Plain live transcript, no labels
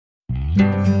చాలా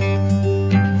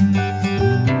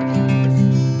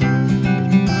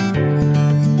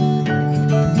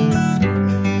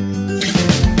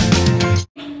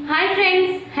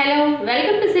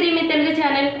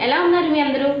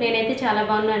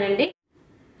బాగున్నానండి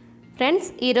ఫ్రెండ్స్.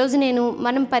 ఈరోజు నేను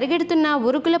మనం పరిగెడుతున్న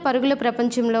ఉరుకుల పరుగుల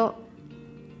ప్రపంచంలో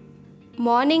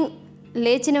మార్నింగ్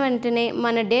లేచిన వెంటనే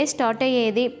మన డే స్టార్ట్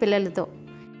అయ్యేది పిల్లలతో.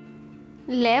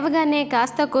 లేవగానే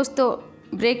కాస్త కోస్తో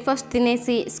బ్రేక్ఫాస్ట్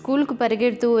తినేసి స్కూల్కు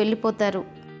పరిగెడుతూ వెళ్ళిపోతారు.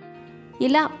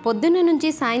 ఇలా పొద్దున్న నుంచి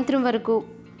సాయంత్రం వరకు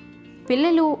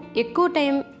పిల్లలు ఎక్కువ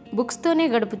టైం బుక్స్తోనే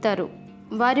గడుపుతారు.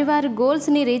 వారి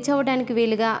గోల్స్ని రీచ్ అవ్వడానికి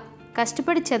వీలుగా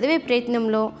కష్టపడి చదివే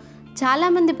ప్రయత్నంలో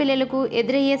చాలామంది పిల్లలకు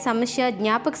ఎదురయ్యే సమస్య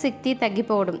జ్ఞాపక శక్తి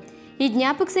తగ్గిపోవడం. ఈ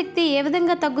జ్ఞాపక శక్తి ఏ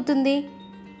విధంగా తగ్గుతుంది?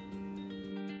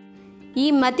 ఈ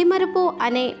మతిమరుపు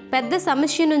అనే పెద్ద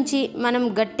సమస్య నుంచి మనం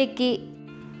గట్టెక్కి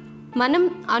మనం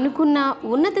అనుకున్న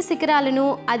ఉన్నత శిఖరాలను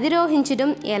అధిరోహించడం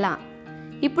ఎలా?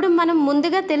 ఇప్పుడు మనం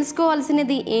ముందుగా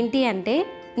తెలుసుకోవాల్సినది ఏంటి అంటే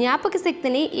జ్ఞాపక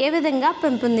శక్తిని ఏ విధంగా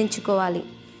పెంపొందించుకోవాలి.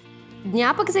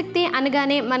 జ్ఞాపక శక్తి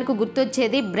అనగానే మనకు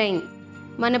గుర్తొచ్చేది బ్రెయిన్.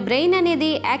 మన బ్రెయిన్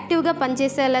అనేది యాక్టివ్గా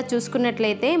పనిచేసేలా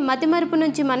చూసుకున్నట్లయితే మతిమరుపు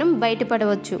నుంచి మనం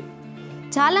బయటపడవచ్చు.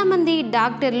 చాలామంది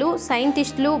డాక్టర్లు,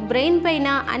 సైంటిస్టులు బ్రెయిన్ పైన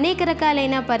అనేక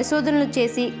రకాలైన పరిశోధనలు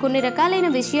చేసి కొన్ని రకాలైన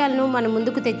విషయాలను మన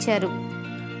ముందుకు తెచ్చారు.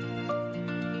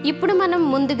 ఇప్పుడు మనం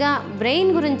ముందుగా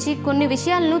బ్రెయిన్ గురించి కొన్ని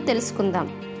విషయాలను తెలుసుకుందాం.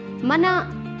 మన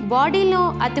బాడీలో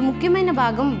అతి ముఖ్యమైన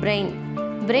భాగం బ్రెయిన్.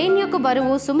 బ్రెయిన్ యొక్క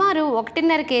బరువు సుమారు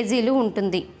 1.5 కేజీలు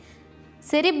ఉంటుంది.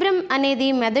 సెరిబ్రమ్ అనేది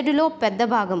మెదడులో పెద్ద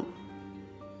భాగం.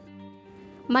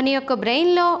 మన యొక్క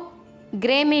బ్రెయిన్లో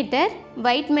గ్రే మేటర్,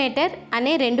 వైట్ మేటర్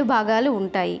అనే 2 భాగాలు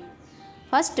ఉంటాయి.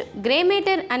 ఫస్ట్ గ్రే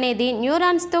మేటర్ అనేది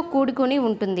న్యూరాన్స్తో కూడుకొని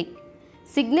ఉంటుంది.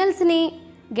 సిగ్నల్స్ని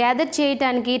గ్యాదర్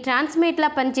చేయడానికి ట్రాన్స్మిట్లా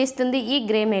పనిచేస్తుంది ఈ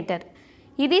గ్రే మేటర్.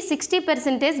 ఇది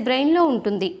 60% బ్రెయిన్లో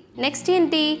ఉంటుంది. నెక్స్ట్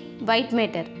ఏంటి? White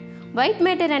matter. వైట్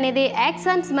మేటర్ అనేది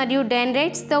యాక్సాన్స్ మరియు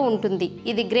డెండ్రైట్స్తో ఉంటుంది.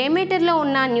 ఇది గ్రే మేటర్లో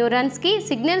ఉన్న న్యూరాన్స్కి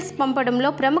సిగ్నల్స్ పంపడంలో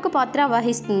ప్రముఖ పాత్ర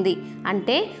వహిస్తుంది.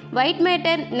 అంటే వైట్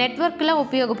మేటర్ నెట్వర్క్లో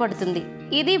ఉపయోగపడుతుంది.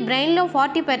 ఇది బ్రెయిన్లో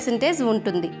 40%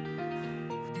 ఉంటుంది.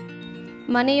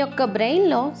 మన యొక్క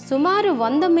బ్రెయిన్లో సుమారు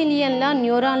 100 మిలియన్ల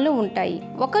న్యూరాన్లు ఉంటాయి.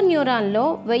 ఒక న్యూరాన్లో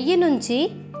 1000 నుంచి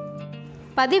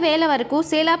 10,000 వరకు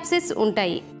సినాప్సెస్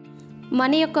ఉంటాయి.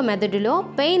 మన యొక్క మెదడులో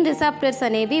పెయిన్ రిసెప్టర్స్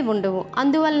అనేవి ఉండవు.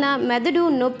 అందువలన మెదడు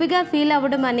నొప్పిగా ఫీల్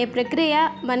అవ్వడం అనే ప్రక్రియ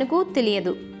మనకు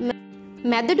తెలియదు.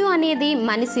 మెదడు అనేది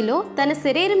మనిషిలో తన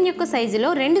శరీరం యొక్క సైజులో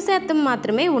 2%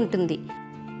 మాత్రమే ఉంటుంది.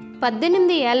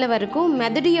 18 ఏళ్ల వరకు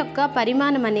మెదడు యొక్క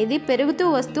పరిమాణం అనేది పెరుగుతూ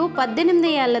వస్తూ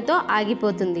 18 ఏళ్లతో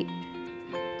ఆగిపోతుంది.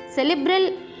 సెరిబ్రల్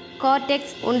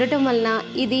కార్టెక్స్ ఉండటం వలన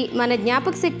ఇది మన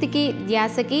జ్ఞాపక శక్తికి,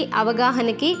 ధ్యాసకి,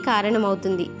 అవగాహనకి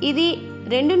కారణమవుతుంది. ఇది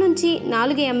 2 నుంచి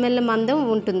 4 ml మందం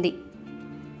ఉంటుంది.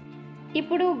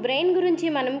 ఇప్పుడు బ్రెయిన్ గురించి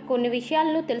మనం కొన్ని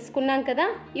విషయాలను తెలుసుకున్నాం కదా.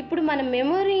 ఇప్పుడు మన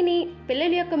మెమొరీని,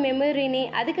 పిల్లల యొక్క మెమొరీని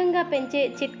అధికంగా పెంచే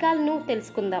చిట్కాలను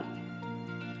తెలుసుకుందాం.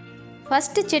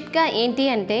 ఫస్ట్ చిట్కా ఏంటి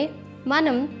అంటే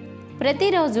మనం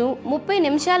ప్రతిరోజు 30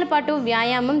 నిమిషాల పాటు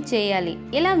వ్యాయామం చేయాలి.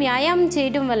 ఇలా వ్యాయామం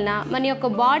చేయడం వలన మన యొక్క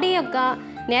బాడీ యొక్క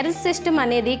నర్వ్ సిస్టమ్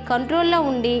అనేది కంట్రోల్లో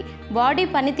ఉండి బాడీ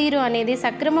పనితీరు అనేది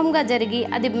సక్రమంగా జరిగి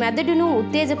అది మెదడును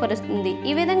ఉత్తేజపరుస్తుంది.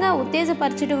 ఈ విధంగా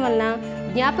ఉత్తేజపరచడం వలన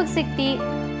జ్ఞాపక శక్తి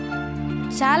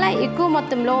చాలా ఎక్కువ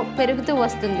మొత్తంలో పెరుగుతూ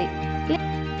వస్తుంది.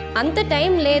 అంత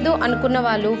టైం లేదు అనుకున్న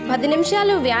వాళ్ళు 10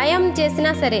 నిమిషాలు వ్యాయామం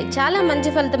చేసినా సరే చాలా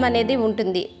మంచి ఫలితం అనేది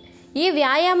ఉంటుంది. ఈ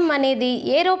వ్యాయామం అనేది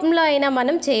ఏ రూపంలో అయినా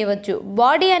మనం చేయవచ్చు.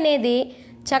 బాడీ అనేది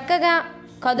చక్కగా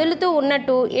కదులుతూ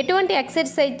ఉన్నట్టు ఎటువంటి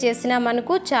ఎక్సర్సైజ్ చేసినా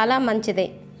మనకు చాలా మంచిదే.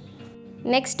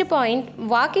 నెక్స్ట్ పాయింట్,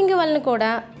 వాకింగ్ వలన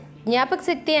కూడా జ్ఞాపక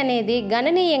శక్తి అనేది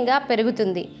గణనీయంగా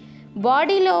పెరుగుతుంది.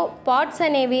 బాడీలో పార్ట్స్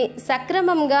అనేవి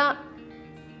సక్రమంగా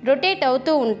రొటేట్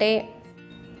అవుతూ ఉంటే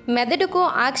మెదడుకు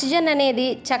ఆక్సిజన్ అనేది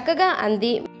చక్కగా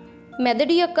అంది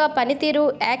మెదడు యొక్క పనితీరు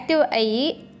యాక్టివ్ అయ్యి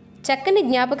చక్కని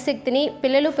జ్ఞాపక శక్తిని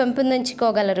పిల్లలు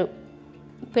పెంపొందించుకోగలరు.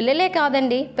 పిల్లలే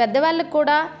కాదండి, పెద్దవాళ్ళకు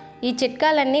కూడా ఈ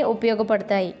చిట్కాలన్నీ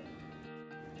ఉపయోగపడతాయి.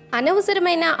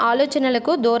 అనవసరమైన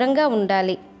ఆలోచనలకు దూరంగా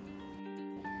ఉండాలి.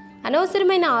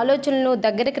 అనవసరమైన ఆలోచనలను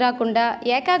దగ్గరికి రాకుండా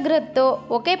ఏకాగ్రతతో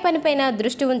ఒకే పనిపైన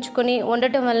దృష్టి ఉంచుకొని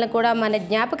ఉండటం వలన కూడా మన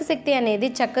జ్ఞాపక శక్తి అనేది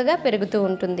చక్కగా పెరుగుతూ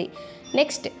ఉంటుంది.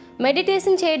 నెక్స్ట్,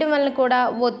 మెడిటేషన్ చేయడం వలన కూడా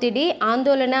ఒత్తిడి,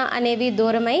 ఆందోళన అనేవి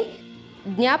దూరమై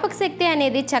జ్ఞాపక శక్తి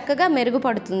అనేది చక్కగా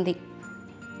మెరుగుపడుతుంది.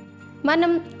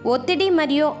 మనం ఒత్తిడి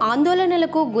మరియు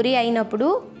ఆందోళనలకు గురి అయినప్పుడు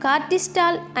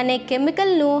కార్టిస్టాల్ అనే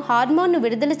కెమికల్ను, హార్మోన్ను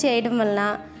విడుదల చేయడం వలన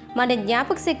మన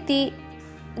జ్ఞాపక శక్తి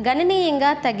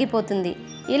గణనీయంగా తగ్గిపోతుంది.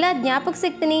 ఇలా జ్ఞాపక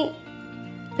శక్తిని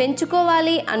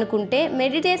పెంచుకోవాలి అనుకుంటే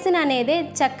మెడిటేషన్ అనేది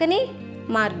చక్కని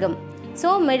మార్గం. సో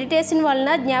మెడిటేషన్ వలన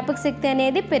జ్ఞాపక శక్తి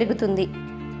అనేది పెరుగుతుంది.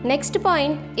 నెక్స్ట్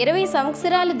పాయింట్, 20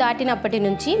 సంవత్సరాలు దాటినప్పటి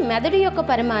నుంచి మెదడు యొక్క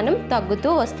పరిమాణం తగ్గుతూ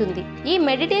వస్తుంది. ఈ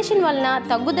మెడిటేషన్ వలన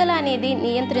తగ్గుదల అనేది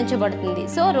నియంత్రించబడుతుంది.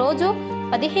 సో రోజు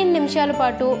 15 నిమిషాల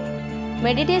పాటు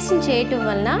మెడిటేషన్ చేయటం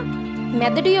వలన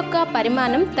మెదడు యొక్క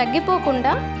పరిమాణం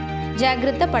తగ్గిపోకుండా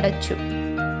జాగ్రత్త పడవచ్చు.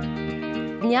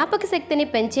 జ్ఞాపక శక్తిని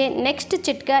పెంచే నెక్స్ట్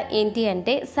చిట్కా ఏంటి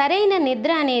అంటే సరైన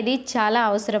నిద్ర అనేది చాలా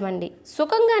అవసరం అండి.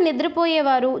 సుఖంగా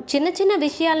నిద్రపోయేవారు చిన్న చిన్న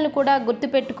విషయాలను కూడా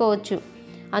గుర్తుపెట్టుకోవచ్చు.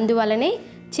 అందువలనే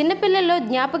చిన్నపిల్లల్లో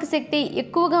జ్ఞాపక శక్తి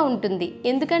ఎక్కువగా ఉంటుంది.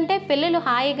 ఎందుకంటే పిల్లలు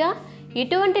హాయిగా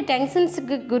ఎటువంటి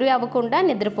టెన్షన్స్కి గురి అవ్వకుండా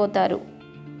నిద్రపోతారు.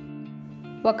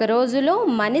 ఒక రోజులో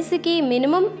మనిషికి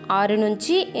మినిమం 6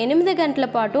 నుంచి 8 గంటల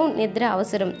పాటు నిద్ర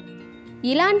అవసరం.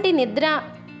 ఇలాంటి నిద్ర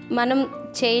మనం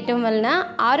చేయటం వలన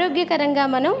ఆరోగ్యకరంగా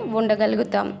మనం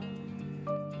ఉండగలుగుతాం.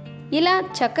 ఇలా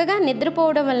చక్కగా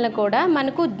నిద్రపోవడం వలన కూడా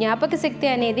మనకు జ్ఞాపక శక్తి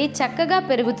అనేది చక్కగా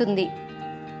పెరుగుతుంది.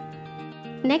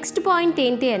 నెక్స్ట్ పాయింట్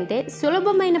ఏంటి అంటే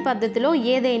సులభమైన పద్ధతిలో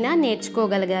ఏదైనా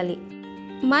నేర్చుకోగలగాలి.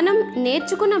 మనం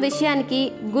నేర్చుకున్న విషయానికి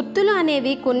గుర్తులు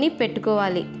అనేవి కొన్ని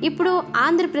పెట్టుకోవాలి. ఇప్పుడు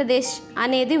ఆంధ్రప్రదేశ్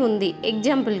అనేది ఉంది.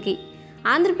 ఎగ్జాంపుల్కి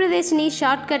ఆంధ్రప్రదేశ్ని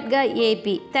షార్ట్కట్గా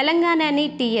ఏపీ, తెలంగాణని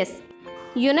TS,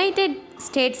 United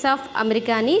states of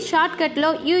అమెరికాని షార్ట్కట్లో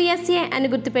USA అని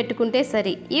గుర్తుపెట్టుకుంటే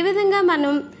సరి. ఈ విధంగా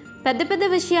మనం పెద్ద పెద్ద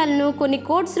విషయాలను కొన్ని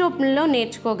కోడ్స్ రూపంలో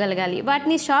నేర్చుకోగలగాలి.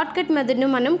 వాటిని షార్ట్కట్ మెథడ్ను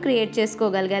మనం క్రియేట్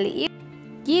చేసుకోగలగాలి.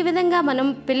 ఈ విధంగా మనం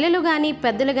పిల్లలు కానీ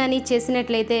పెద్దలు కానీ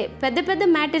చేసినట్లయితే పెద్ద పెద్ద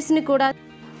మ్యాటర్స్ని కూడా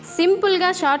సింపుల్గా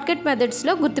షార్ట్కట్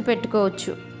మెథడ్స్లో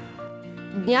గుర్తుపెట్టుకోవచ్చు.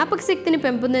 జ్ఞాపక శక్తిని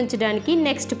పెంపొందించడానికి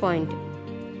నెక్స్ట్ పాయింట్,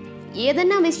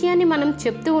 ఏదన్నా విషయాన్ని మనం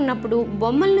చెప్తూ ఉన్నప్పుడు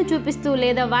బొమ్మలను చూపిస్తూ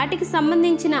లేదా వాటికి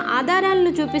సంబంధించిన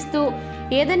ఆధారాలను చూపిస్తూ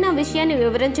ఏదన్నా విషయాన్ని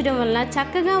వివరించడం వల్ల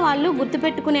చక్కగా వాళ్ళు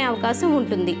గుర్తుపెట్టుకునే అవకాశం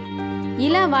ఉంటుంది.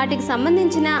 ఇలా వాటికి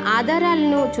సంబంధించిన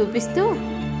ఆధారాలను చూపిస్తూ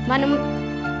మనం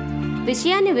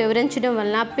విషయాన్ని వివరించడం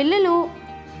వలన పిల్లలు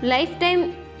లైఫ్ టైం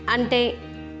అంటే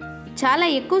చాలా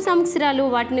ఎక్కువ సంవత్సరాలు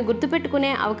వాటిని గుర్తుపెట్టుకునే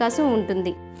అవకాశం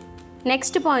ఉంటుంది.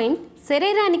 నెక్స్ట్ పాయింట్,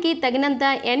 శరీరానికి తగినంత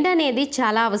ఎండ అనేది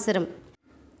చాలా అవసరం.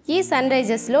 ఈ సన్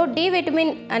రైజెస్లో డి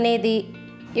విటమిన్ అనేది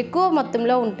ఎక్కువ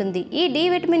మొత్తంలో ఉంటుంది. ఈ డి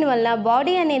విటమిన్ వల్ల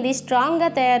బాడీ అనేది స్ట్రాంగ్గా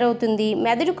తయారవుతుంది.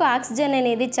 మెదడుకు ఆక్సిజన్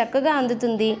అనేది చక్కగా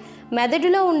అందుతుంది.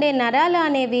 మెదడులో ఉండే నరాలు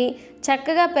అనేవి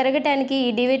చక్కగా పెరగటానికి ఈ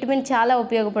డి విటమిన్ చాలా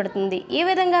ఉపయోగపడుతుంది. ఈ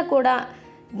విధంగా కూడా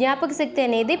జ్ఞాపక శక్తి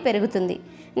అనేది పెరుగుతుంది.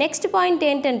 నెక్స్ట్ పాయింట్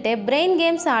ఏంటంటే బ్రెయిన్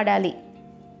గేమ్స్ ఆడాలి.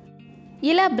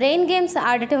 ఇలా బ్రెయిన్ గేమ్స్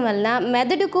ఆడటం వలన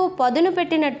మెదడుకు పదును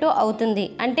పెట్టినట్టు అవుతుంది.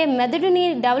 అంటే మెదడుని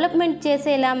డెవలప్మెంట్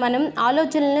చేసేలా మనం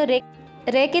ఆలోచనలను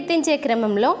రేకెత్తించే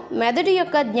క్రమంలో మెదడు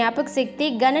యొక్క జ్ఞాపక శక్తి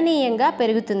గణనీయంగా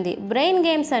పెరుగుతుంది. బ్రెయిన్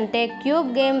గేమ్స్ అంటే క్యూబ్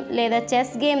గేమ్ లేదా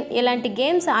చెస్ గేమ్ ఇలాంటి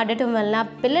గేమ్స్ ఆడటం వలన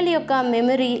పిల్లల యొక్క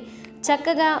మెమరీ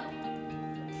చక్కగా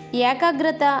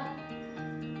ఏకాగ్రత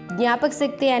జ్ఞాపక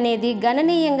శక్తి అనేది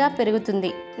గణనీయంగా పెరుగుతుంది.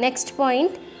 నెక్స్ట్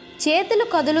పాయింట్, చేతులు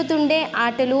కదులుతుండే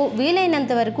ఆటలు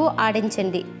వీలైనంత వరకు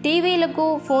ఆడించండి. టీవీలకు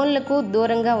ఫోన్లకు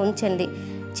దూరంగా ఉంచండి.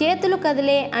 చేతులు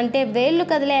కదిలే అంటే వేళ్ళు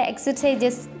కదిలే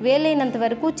ఎక్సర్సైజెస్ వీలైనంత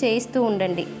వరకు చేయిస్తూ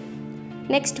ఉండండి.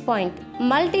 నెక్స్ట్ పాయింట్,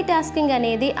 మల్టీ టాస్కింగ్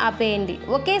అనేది ఆపేయండి.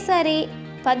 ఒకేసారి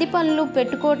 10 పనులు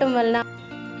పెట్టుకోవటం వలన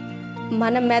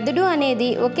మన మెదడు అనేది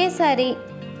ఒకేసారి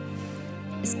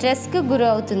స్ట్రెస్కు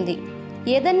గురవుతుంది.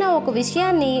 ఏదన్నా ఒక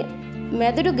విషయాన్ని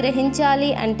మెదడు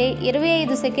గ్రహించాలి అంటే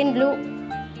 25 సెకండ్లు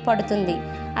పడుతుంది.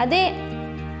 అదే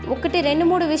 1, 2,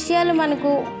 3 విషయాలు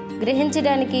మనకు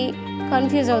గ్రహించడానికి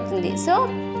కన్ఫ్యూజ్ అవుతుంది. సో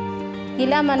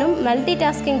ఇలా మనం మల్టీ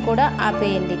టాస్కింగ్ కూడా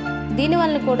ఆపేయండి.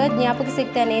 దీనివల్ల కూడా జ్ఞాపక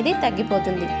శక్తి అనేది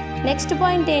తగ్గిపోతుంది. నెక్స్ట్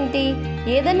పాయింట్ ఏంటి,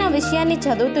 ఏదన్నా విషయాన్ని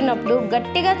చదువుతున్నప్పుడు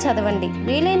గట్టిగా చదవండి.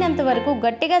 వీలైనంత వరకు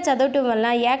గట్టిగా చదవటం వల్ల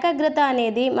ఏకాగ్రత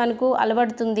అనేది మనకు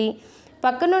అలవడుతుంది.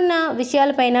 పక్కనున్న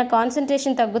విషయాలపైన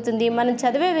కాన్సన్ట్రేషన్ తగ్గుతుంది. మనం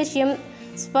చదివే విషయం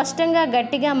స్పష్టంగా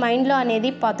గట్టిగా మైండ్లో అనేది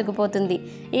పాతుకుపోతుంది.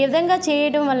 ఈ విధంగా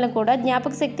చేయడం వల్ల కూడా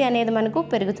జ్ఞాపక శక్తి అనేది మనకు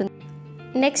పెరుగుతుంది.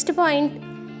 నెక్స్ట్ పాయింట్,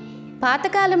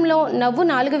 పాతకాలంలో నవ్వు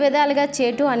 4 విధాలుగా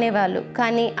చేటు అనేవాళ్ళు.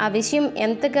 కానీ ఆ విషయం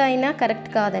ఎంతకైనా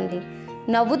కరెక్ట్ కాదండి.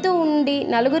 నవ్వుతూ ఉండి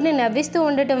నలుగురిని నవ్విస్తూ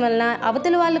ఉండటం వల్ల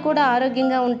అవతల వాళ్ళు కూడా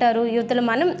ఆరోగ్యంగా ఉంటారు. యువతలు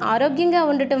మనం ఆరోగ్యంగా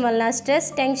ఉండటం వల్ల స్ట్రెస్,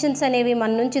 టెన్షన్స్ అనేవి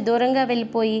మన నుంచి దూరంగా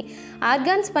వెళ్ళిపోయి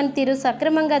ఆర్గాన్స్ పనితీరు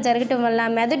సక్రమంగా జరగటం వల్ల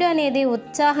మెదడు అనేది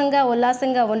ఉత్సాహంగా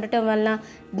ఉల్లాసంగా ఉండటం వల్ల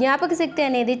జ్ఞాపక శక్తి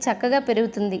అనేది చక్కగా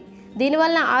పెరుగుతుంది.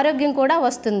 దీనివల్ల ఆరోగ్యం కూడా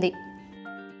వస్తుంది.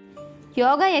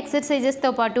 యోగా ఎక్సర్సైజెస్తో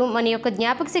పాటు మన యొక్క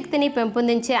జ్ఞాపక శక్తిని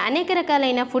పెంపొందించే అనేక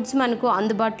రకాలైన ఫుడ్స్ మనకు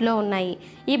అందుబాటులో ఉన్నాయి.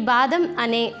 ఈ బాదం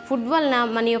అనే ఫుడ్ వలన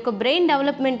మన యొక్క బ్రెయిన్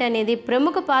డెవలప్మెంట్ అనేది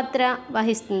ప్రముఖ పాత్ర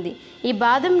వహిస్తుంది. ఈ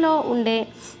బాదంలో ఉండే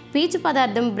పీచు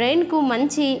పదార్థం బ్రెయిన్కు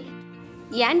మంచి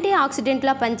యాంటీ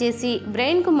ఆక్సిడెంట్లా పనిచేసి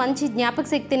బ్రెయిన్కు మంచి జ్ఞాపక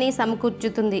శక్తిని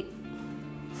సమకూర్చుతుంది.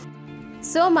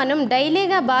 సో మనం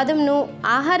డైలీగా బాదంను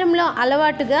ఆహారంలో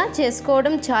అలవాటుగా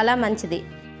చేసుకోవడం చాలా మంచిది.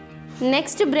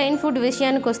 నెక్స్ట్ బ్రెయిన్ ఫుడ్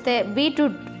విషయానికి వస్తే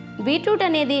బీట్రూట్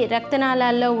అనేది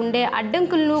రక్తనాళాల్లో ఉండే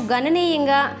అడ్డంకులను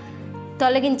గణనీయంగా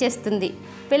తొలగించేస్తుంది.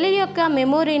 పిల్లల యొక్క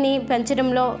మెమొరీని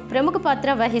పెంచడంలో ప్రముఖ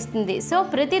పాత్ర వహిస్తుంది. సో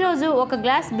ప్రతిరోజు ఒక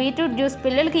గ్లాస్ బీట్రూట్ జ్యూస్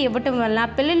పిల్లలకి ఇవ్వటం వల్ల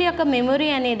పిల్లల యొక్క మెమొరీ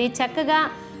అనేది చక్కగా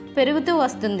పెరుగుతూ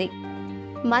వస్తుంది.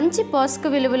 మంచి పోషక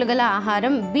విలువలు గల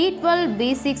ఆహారం B12,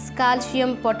 B6,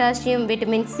 calcium, potassium,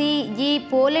 vitamin C, ఈ,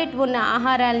 పోలేట్ ఉన్న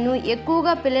ఆహారాలను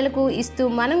ఎక్కువగా పిల్లలకు ఇస్తూ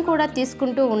మనం కూడా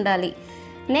తీసుకుంటూ ఉండాలి.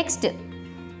 నెక్స్ట్,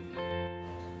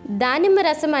 దానిమ్మ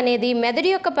రసం అనేది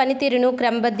మెదడు యొక్క పనితీరును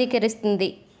క్రమబద్ధీకరిస్తుంది,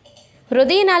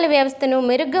 హృదయనాళ వ్యవస్థను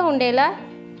మెరుగ్గా ఉండేలా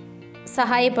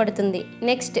సహాయపడుతుంది.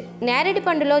 నెక్స్ట్, నేరేడు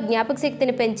పండులో జ్ఞాపక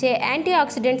శక్తిని పెంచే యాంటీ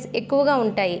ఆక్సిడెంట్స్ ఎక్కువగా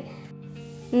ఉంటాయి.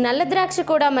 నల్ల ద్రాక్ష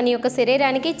కూడా మన యొక్క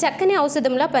శరీరానికి చక్కని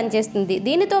ఔషధంలా పనిచేస్తుంది.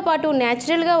 దీనితో పాటు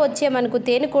న్యాచురల్గా వచ్చే మనకు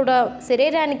తేనె కూడా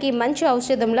శరీరానికి మంచి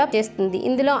ఔషధంలా చేస్తుంది.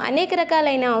 ఇందులో అనేక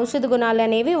రకాలైన ఔషధ గుణాలు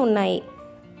అనేవి ఉన్నాయి.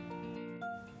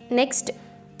 నెక్స్ట్,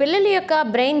 పిల్లల యొక్క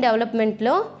బ్రెయిన్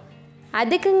డెవలప్మెంట్లో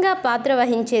అధికంగా పాత్ర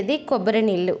వహించేది కొబ్బరి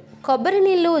నీళ్ళు. కొబ్బరి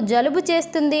నీళ్ళు జలుబు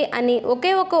చేస్తుంది అని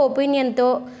ఒకే ఒక ఒపీనియన్తో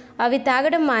అవి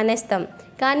తాగడం మానేస్తాం.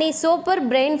 కానీ సూపర్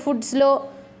బ్రెయిన్ ఫుడ్స్లో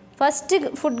ఫస్ట్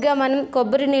ఫుడ్గా మనం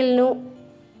కొబ్బరి నీళ్ళను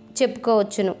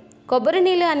చెప్పుకోవచ్చును. కొబ్బరి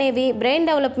నీళ్ళు అనేవి బ్రెయిన్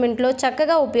డెవలప్మెంట్లో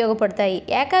చక్కగా ఉపయోగపడతాయి,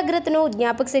 ఏకాగ్రతను,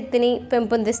 జ్ఞాపక శక్తిని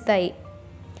పెంపొందిస్తాయి.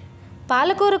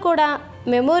 పాలకూర కూడా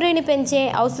మెమొరీని పెంచే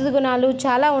ఔషధ గుణాలు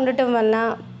చాలా ఉండటం వలన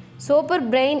సూపర్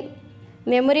బ్రెయిన్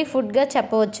మెమొరీ ఫుడ్గా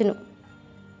చెప్పవచ్చును.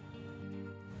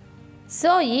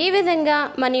 సో ఈ విధంగా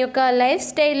మన యొక్క లైఫ్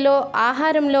స్టైల్లో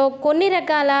ఆహారంలో కొన్ని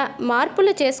రకాల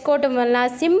మార్పులు చేసుకోవటం వల్ల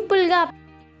సింపుల్గా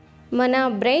మన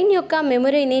బ్రెయిన్ యొక్క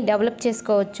మెమొరీని డెవలప్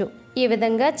చేసుకోవచ్చు. ఈ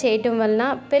విధంగా చేయటం వలన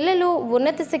పిల్లలు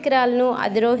ఉన్నత శిఖరాలను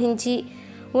అధిరోహించి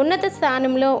ఉన్నత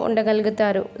స్థానంలో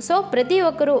ఉండగలుగుతారు. సో ప్రతి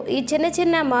ఒక్కరూ ఈ చిన్న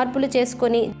చిన్న మార్పులు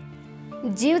చేసుకొని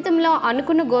జీవితంలో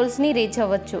అనుకున్న గోల్స్ని రీచ్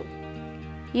అవ్వచ్చు.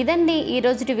 ఇదండి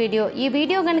ఈరోజుటి వీడియో. ఈ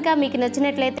వీడియో కనుక మీకు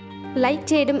నచ్చినట్లయితే లైక్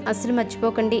చేయడం అస్సలు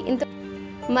మర్చిపోకండి.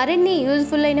 మరిన్ని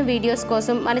యూజ్ఫుల్ అయిన వీడియోస్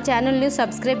కోసం మన ఛానల్ని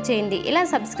సబ్స్క్రైబ్ చేయండి. ఇలా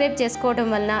సబ్స్క్రైబ్ చేసుకోవడం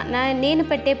వలన నేను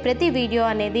పెట్టే ప్రతి వీడియో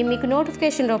అనేది మీకు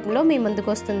నోటిఫికేషన్ రూపంలో మీ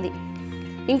ముందుకు వస్తుంది.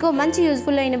 ఇంకో మంచి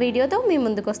యూజ్ఫుల్ అయిన వీడియోతో మీ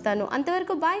ముందుకు వస్తాను.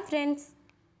 అంతవరకు బాయ్ ఫ్రెండ్స్.